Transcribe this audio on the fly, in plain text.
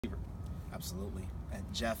Absolutely. And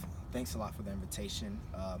Jeff, thanks a lot for the invitation.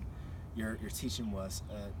 Your teaching was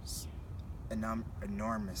an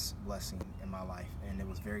enormous blessing in my life, and it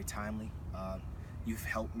was very timely. You've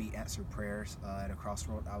helped me answer prayers at a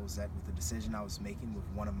crossroad I was at with a decision I was making with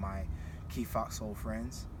one of my key foxhole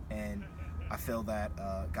friends, and I feel that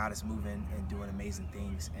God is moving and doing amazing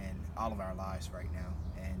things in all of our lives right now,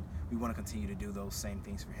 and we want to continue to do those same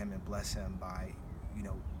things for Him and bless Him by,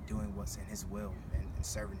 doing what's in His will and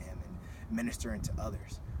serving Him and ministering to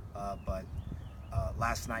others. But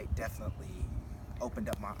last night definitely opened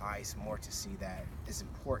up my eyes more to see that it's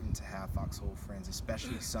important to have foxhole friends,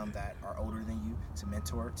 especially some that are older than you to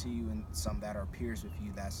mentor to you, and some that are peers with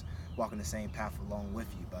you that's walking the same path along with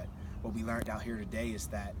you. But what we learned out here today is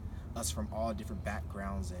that us from all different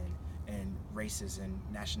backgrounds and races and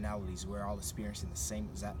nationalities, we're all experiencing the same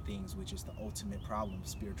exact things, which is the ultimate problem of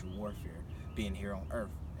spiritual warfare being here on earth.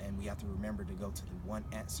 And we have to remember to go to the one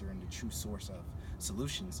answer and the true source of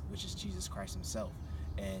solutions, which is Jesus Christ Himself.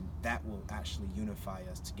 And that will actually unify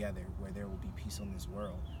us together, where there will be peace on this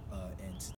world. And